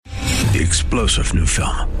The explosive new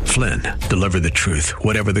film, Flynn, Deliver the Truth,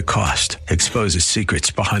 Whatever the Cost, exposes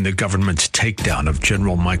secrets behind the government's takedown of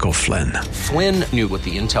General Michael Flynn. Flynn knew what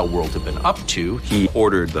the intel world had been up to. He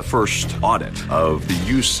ordered the first audit of the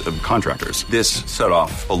use of contractors. This set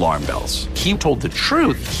off alarm bells. He told the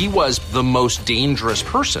truth. He was the most dangerous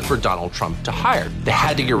person for Donald Trump to hire. They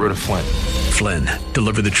had to get rid of Flynn. Flynn,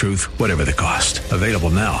 Deliver the Truth, Whatever the Cost. Available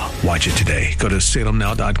now. Watch it today. Go to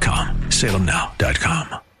salemnow.com.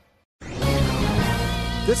 salemnow.com.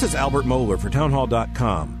 This is Albert Mohler for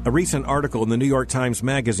townhall.com. A recent article in the New York Times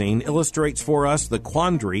Magazine illustrates for us the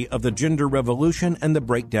quandary of the gender revolution and the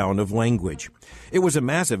breakdown of language. It was a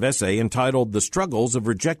massive essay entitled The Struggles of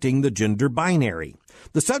Rejecting the Gender Binary.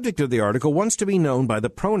 The subject of the article wants to be known by the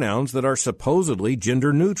pronouns that are supposedly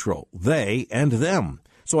gender neutral, they and them.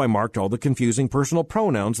 So I marked all the confusing personal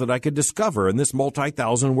pronouns that I could discover in this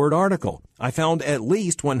multi-thousand-word article. I found at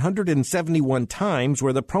least 171 times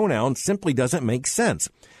where the pronoun simply doesn't make sense.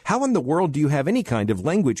 How in the world do you have any kind of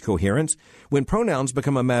language coherence when pronouns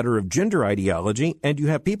become a matter of gender ideology and you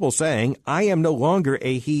have people saying, I am no longer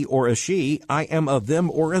a he or a she, I am a them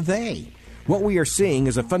or a they? What we are seeing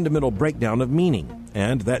is a fundamental breakdown of meaning,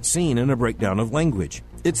 and that's seen in a breakdown of language.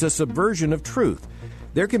 It's a subversion of truth.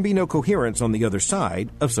 There can be no coherence on the other side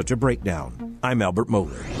of such a breakdown. I'm Albert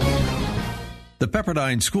Mohler. The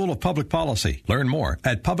Pepperdine School of Public Policy. Learn more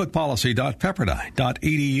at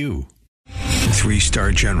publicpolicy.pepperdine.edu.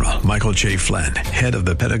 3-star General Michael J. Flynn, head of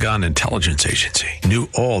the Pentagon Intelligence Agency, knew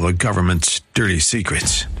all the government's dirty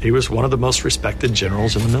secrets. He was one of the most respected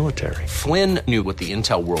generals in the military. Flynn knew what the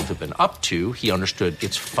intel world had been up to. He understood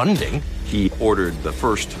its funding. He ordered the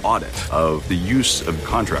first audit of the use of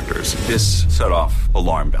contractors. This set off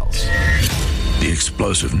alarm bells. The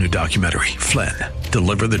explosive new documentary, Flynn,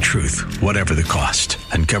 Deliver the Truth, Whatever the Cost,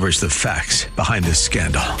 uncovers the facts behind this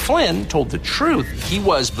scandal. Flynn told the truth. He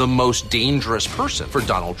was the most dangerous person for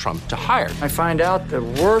Donald Trump to hire. I find out the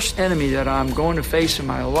worst enemy that I'm going to face in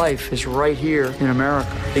my life is right here in America.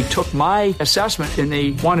 They took my assessment and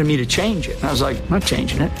they wanted me to change it. And I was like, I'm not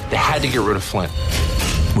changing it. They had to get rid of Flynn.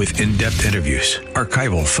 With in-depth interviews,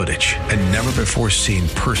 archival footage, and never-before-seen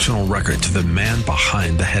personal records of the man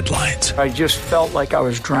behind the headlines. I just felt like I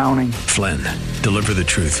was drowning. Flynn, Deliver the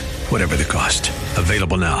Truth, Whatever the Cost.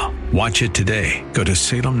 Available now. Watch it today. Go to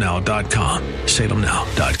salemnow.com.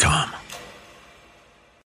 salemnow.com.